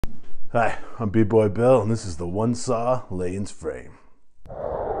Hi, I'm B-Boy Bill, and this is the One Saw Layens frame.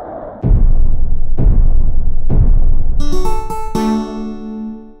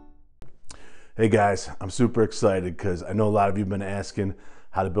 Hey guys, I'm super excited because I know a lot of you have been asking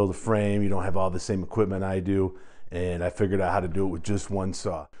how to build a frame. You don't have all the same equipment I do, and I figured out how to do it with just one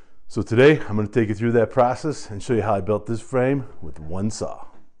saw. So today, I'm going to take you through that process and show you how I built this frame with one saw.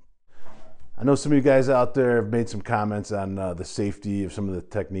 I know some of you guys out there have made some comments on the safety of some of the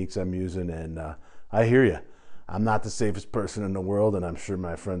techniques I'm using, and I hear you. I'm not the safest person in the world, and I'm sure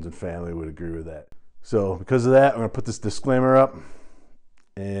my friends and family would agree with that. So because of that, I'm going to put this disclaimer up,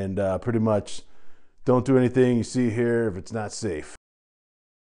 and pretty much don't do anything you see here if it's not safe.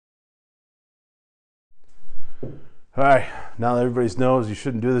 All right, now that everybody knows you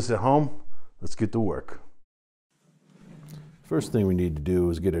shouldn't do this at home, let's get to work. First thing we need to do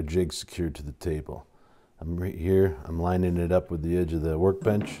is get our jig secured to the table. I'm right here, I'm lining it up with the edge of the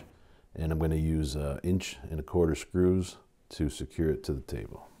workbench, and I'm going to use 1 1/4 inch screws to secure it to the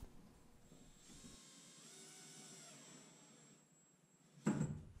table.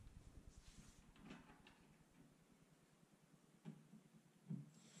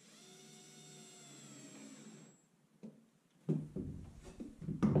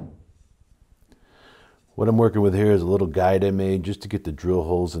 What I'm working with here is a little guide I made just to get the drill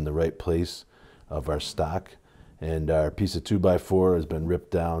holes in the right place of our stock. And our piece of 2x4 has been ripped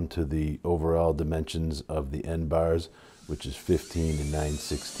down to the overall dimensions of the end bars, which is 15 and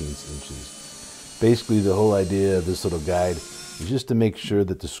 9/16 inches. Basically, the whole idea of this little guide is just to make sure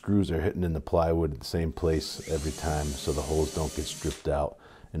that the screws are hitting in the plywood at the same place every time so the holes don't get stripped out,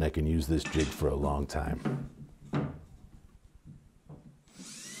 and I can use this jig for a long time.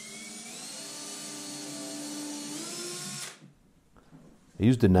 I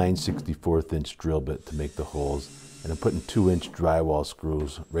used a 9/64 inch drill bit to make the holes, and I'm putting 2-inch drywall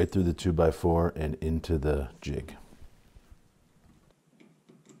screws right through the 2x4 and into the jig.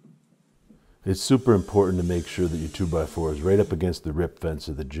 It's super important to make sure that your 2x4 is right up against the rip fence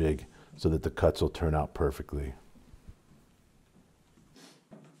of the jig so that the cuts will turn out perfectly.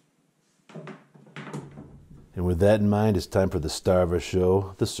 And with that in mind, it's time for the star of our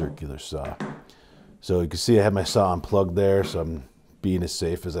show, the circular saw. So you can see I have my saw unplugged there, so I'm being as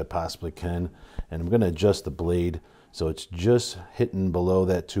safe as I possibly can, and I'm going to adjust the blade so it's just hitting below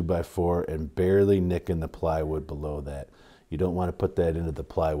that 2x4 and barely nicking the plywood below that. You don't want to put that into the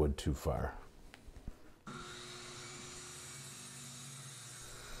plywood too far.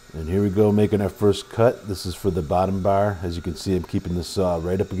 And here we go, making our first cut. This is for the bottom bar. As you can see, I'm keeping the saw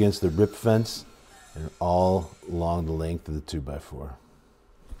right up against the rip fence and all along the length of the 2x4.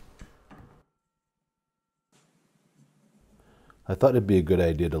 I thought it'd be a good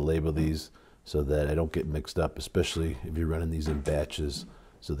idea to label these so that I don't get mixed up, especially if you're running these in batches,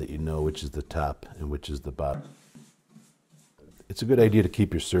 so that you know which is the top and which is the bottom. It's a good idea to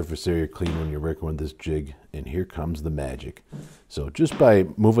keep your surface area clean when you're working with this jig, and here comes the magic. So just by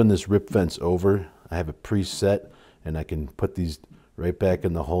moving this rip fence over, I have it preset, and I can put these right back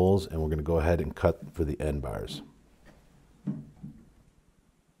in the holes, and we're going to go ahead and cut for the end bars.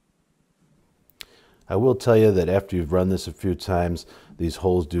 I will tell you that after you've run this a few times, these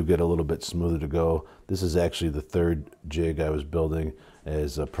holes do get a little bit smoother to go. This is actually the 3rd jig I was building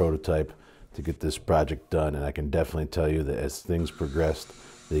as a prototype to get this project done, and I can definitely tell you that as things progressed,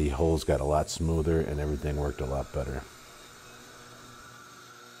 the holes got a lot smoother and everything worked a lot better.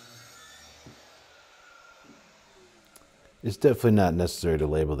 It's definitely not necessary to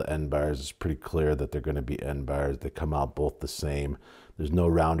label the end bars. It's pretty clear that they're going to be end bars. They come out both the same. There's no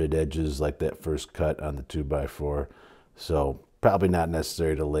rounded edges like that first cut on the 2x4. So probably not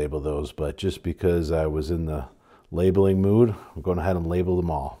necessary to label those, but just because I was in the labeling mood, I'm going ahead and label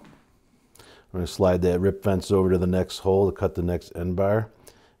them all. I'm going to slide that rip fence over to the next hole to cut the next end bar.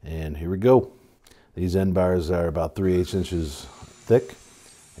 And here we go. These end bars are about 3/8 inches thick,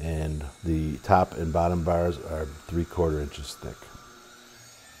 and the top and bottom bars are 3/4 inches thick.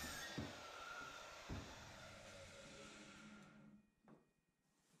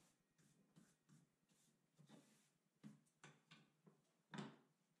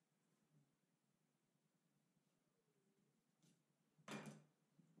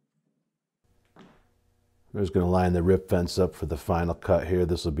 We're just going to line the rip fence up for the final cut here.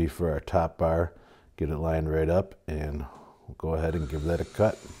 This will be for our top bar. Get it lined right up, and we'll go ahead and give that a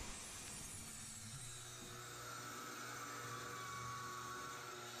cut.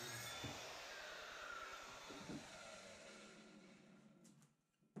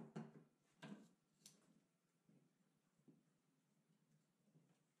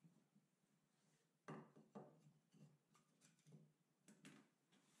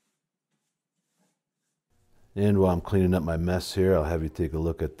 And while I'm cleaning up my mess here, I'll have you take a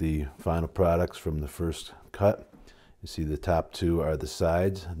look at the final products from the first cut. You see the top two are the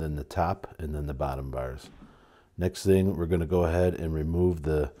sides, then the top, and then the bottom bars. Next thing, we're going to go ahead and remove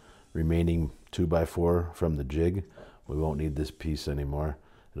the remaining 2x4 from the jig. We won't need this piece anymore.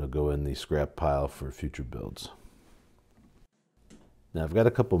 It'll go in the scrap pile for future builds. Now I've got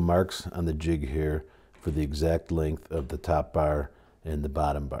a couple marks on the jig here for the exact length of the top bar and the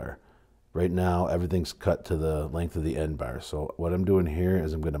bottom bar. Right now everything's cut to the length of the end bar. So what I'm doing here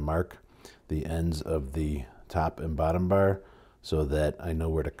is I'm going to mark the ends of the top and bottom bar so that I know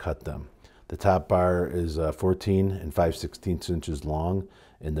where to cut them. The top bar is 14 and 5/16 inches long,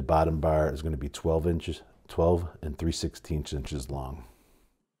 and the bottom bar is going to be 12 and 3/16 inches long.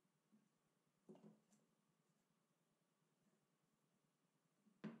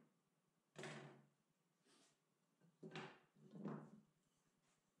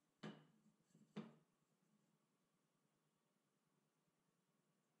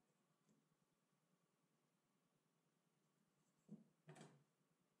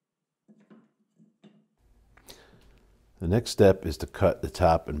 The next step is to cut the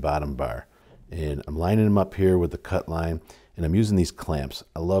top and bottom bar. And I'm lining them up here with the cut line, and I'm using these clamps.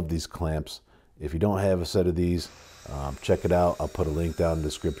 I love these clamps. If you don't have a set of these, check it out. I'll put a link down in the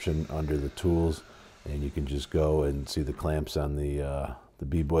description under the tools, and you can just go and see the clamps on the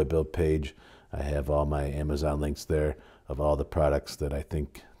B-Boy Build page. I have all my Amazon links there of all the products that I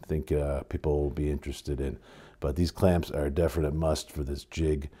think people will be interested in. But these clamps are a definite must for this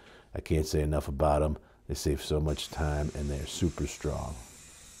jig. I can't say enough about them. They save so much time, and they're super strong.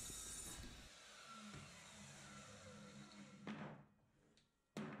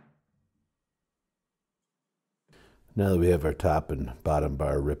 Now that we have our top and bottom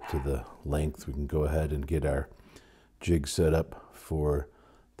bar ripped to the length, we can go ahead and get our jig set up for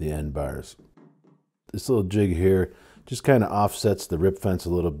the end bars. This little jig here just kind of offsets the rip fence a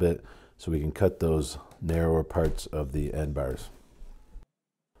little bit so we can cut those narrower parts of the end bars.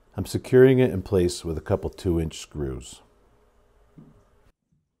 I'm securing it in place with a couple 2-inch screws.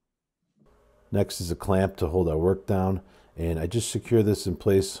 Next is a clamp to hold our work down, and I just secure this in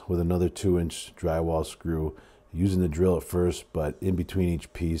place with another 2-inch drywall screw, using the drill at first, but in between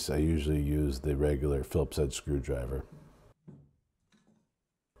each piece I usually use the regular Phillips head screwdriver.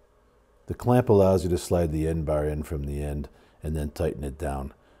 The clamp allows you to slide the end bar in from the end and then tighten it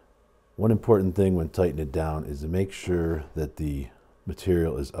down. One important thing when tightening it down is to make sure that the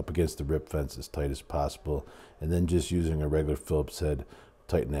material is up against the rip fence as tight as possible, and then just using a regular Phillips head,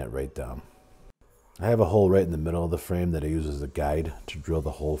 tighten that right down. I have a hole right in the middle of the frame that I use as a guide to drill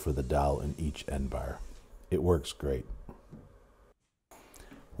the hole for the dowel in each end bar. It works great.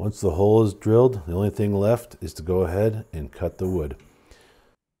 Once the hole is drilled, the only thing left is to go ahead and cut the wood.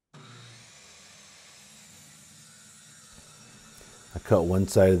 I cut one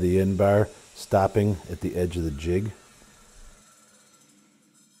side of the end bar, stopping at the edge of the jig.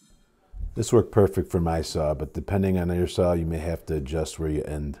 This worked perfect for my saw, but depending on your saw, you may have to adjust where you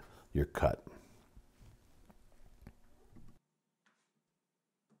end your cut.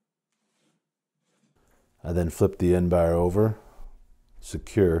 I then flip the end bar over,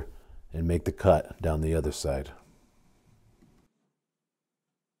 secure, and make the cut down the other side.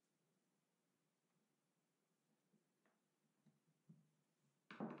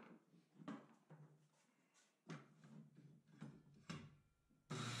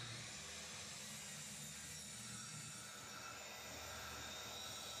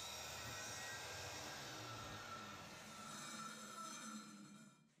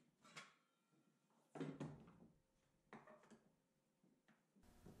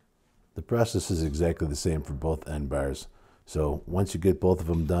 The process is exactly the same for both end bars. So once you get both of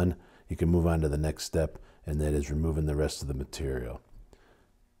them done, you can move on to the next step, and that is removing the rest of the material.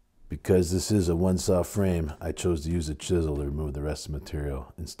 Because this is a one saw frame, I chose to use a chisel to remove the rest of the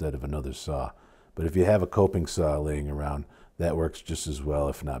material instead of another saw. But if you have a coping saw laying around, that works just as well,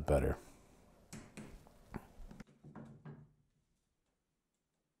 if not better.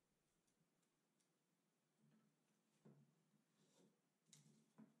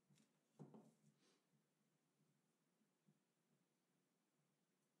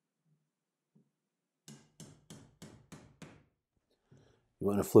 You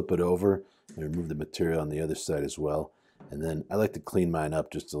want to flip it over and remove the material on the other side as well. And then I like to clean mine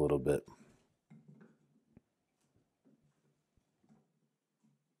up just a little bit.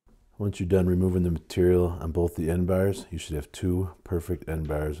 Once you're done removing the material on both the end bars, you should have 2 perfect end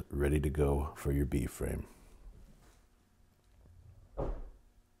bars ready to go for your bee frame.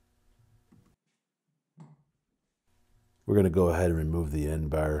 We're going to go ahead and remove the end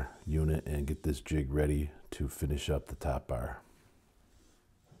bar unit and get this jig ready to finish up the top bar.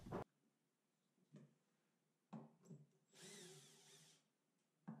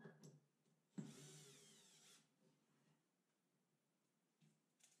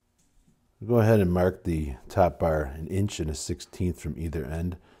 Go ahead and mark the top bar 1 1/16 inches from either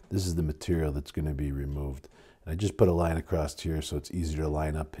end. This is the material that's going to be removed. And I just put a line across here so it's easier to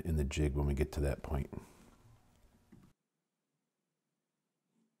line up in the jig when we get to that point.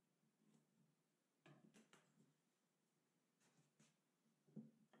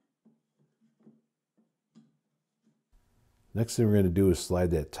 Next thing we're going to do is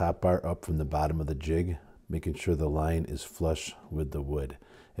slide that top bar up from the bottom of the jig, making sure the line is flush with the wood.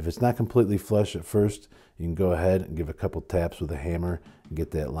 If it's not completely flush at first, you can go ahead and give a couple taps with a hammer and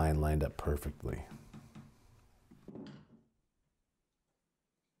get that line lined up perfectly.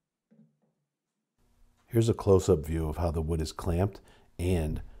 Here's a close-up view of how the wood is clamped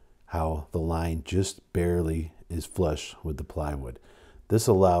and how the line just barely is flush with the plywood. This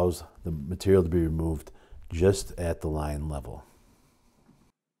allows the material to be removed just at the line level.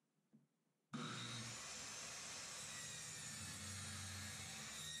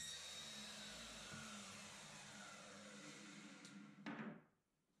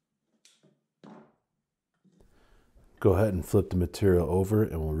 Go ahead and flip the material over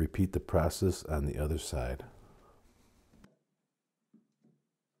and we'll repeat the process on the other side.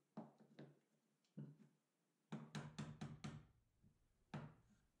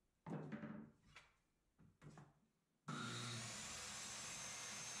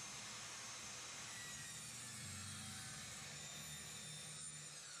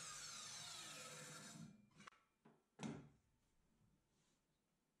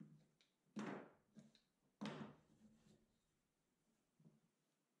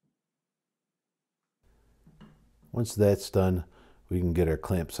 Once that's done, we can get our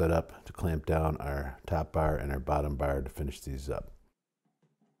clamp set up to clamp down our top bar and our bottom bar to finish these up.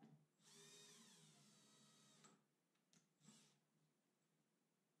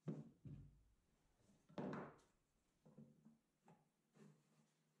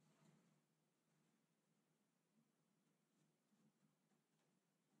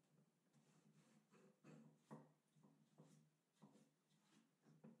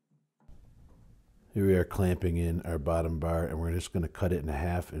 Here we are clamping in our bottom bar, and we're just going to cut it in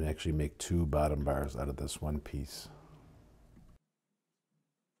half and actually make 2 bottom bars out of this one piece.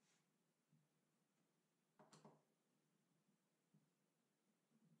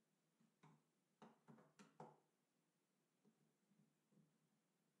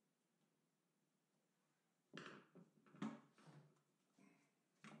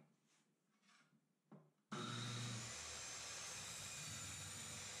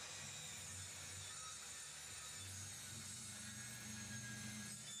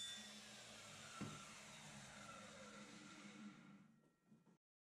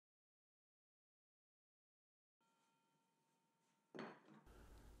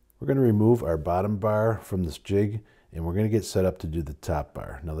 We're going to remove our bottom bar from this jig and we're going to get set up to do the top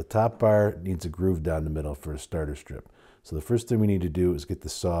bar. Now the top bar needs a groove down the middle for a starter strip. So the first thing we need to do is get the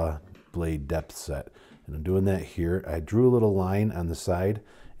saw blade depth set. And I'm doing that here. I drew a little line on the side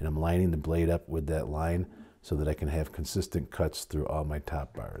and I'm lining the blade up with that line so that I can have consistent cuts through all my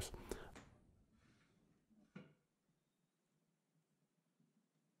top bars.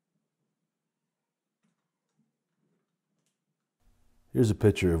 Here's a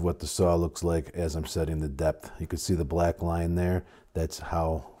picture of what the saw looks like as I'm setting the depth. You can see the black line there. That's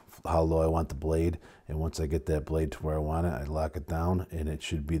how low I want the blade. And once I get that blade to where I want it, I lock it down and it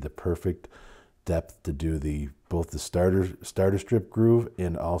should be the perfect depth to do both the starter strip groove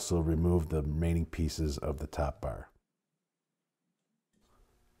and also remove the remaining pieces of the top bar.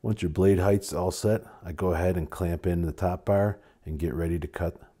 Once your blade height's all set, I go ahead and clamp in the top bar and get ready to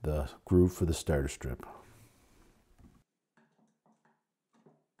cut the groove for the starter strip.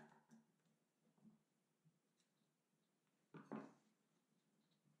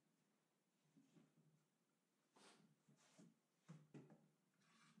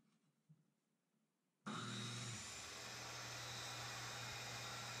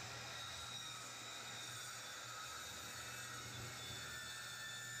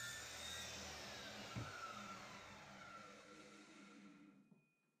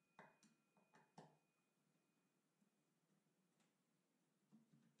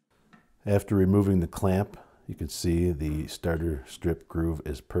 After removing the clamp, you can see the starter strip groove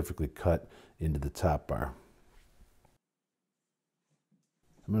is perfectly cut into the top bar.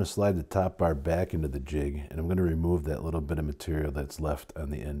 I'm going to slide the top bar back into the jig and I'm going to remove that little bit of material that's left on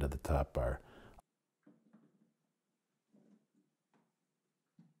the end of the top bar.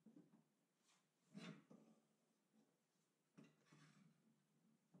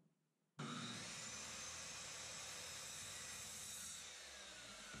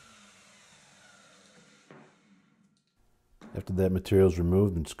 After that material is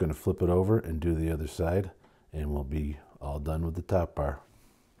removed, I'm just going to flip it over and do the other side, and we'll be all done with the top bar.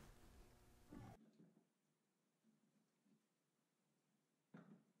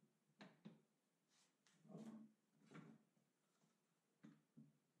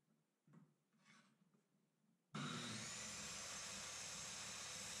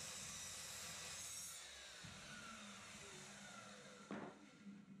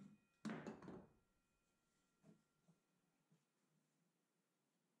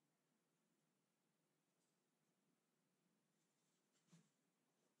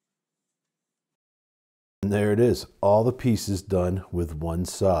 And there it is, all the pieces done with one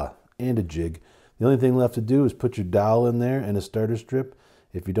saw and a jig. The only thing left to do is put your dowel in there and a starter strip.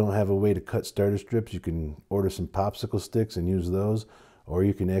 If you don't have a way to cut starter strips, you can order some popsicle sticks and use those, or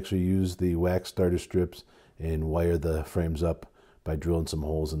you can actually use the wax starter strips and wire the frames up by drilling some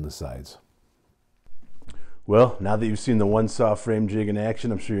holes in the sides. Well, now that you've seen the one saw frame jig in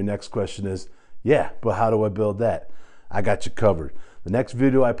action, I'm sure your next question is, yeah, but how do I build that? I got you covered. The next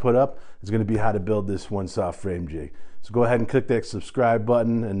video I put up is going to be how to build this one saw frame jig. So go ahead and click that subscribe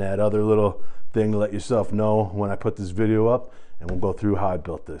button and that other little thing to let yourself know when I put this video up, and we'll go through how I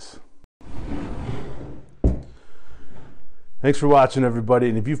built this. Thanks for watching, everybody,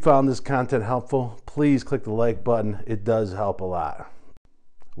 and if you found this content helpful, please click the like button. It does help a lot.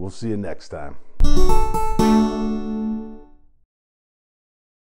 We'll see you next time.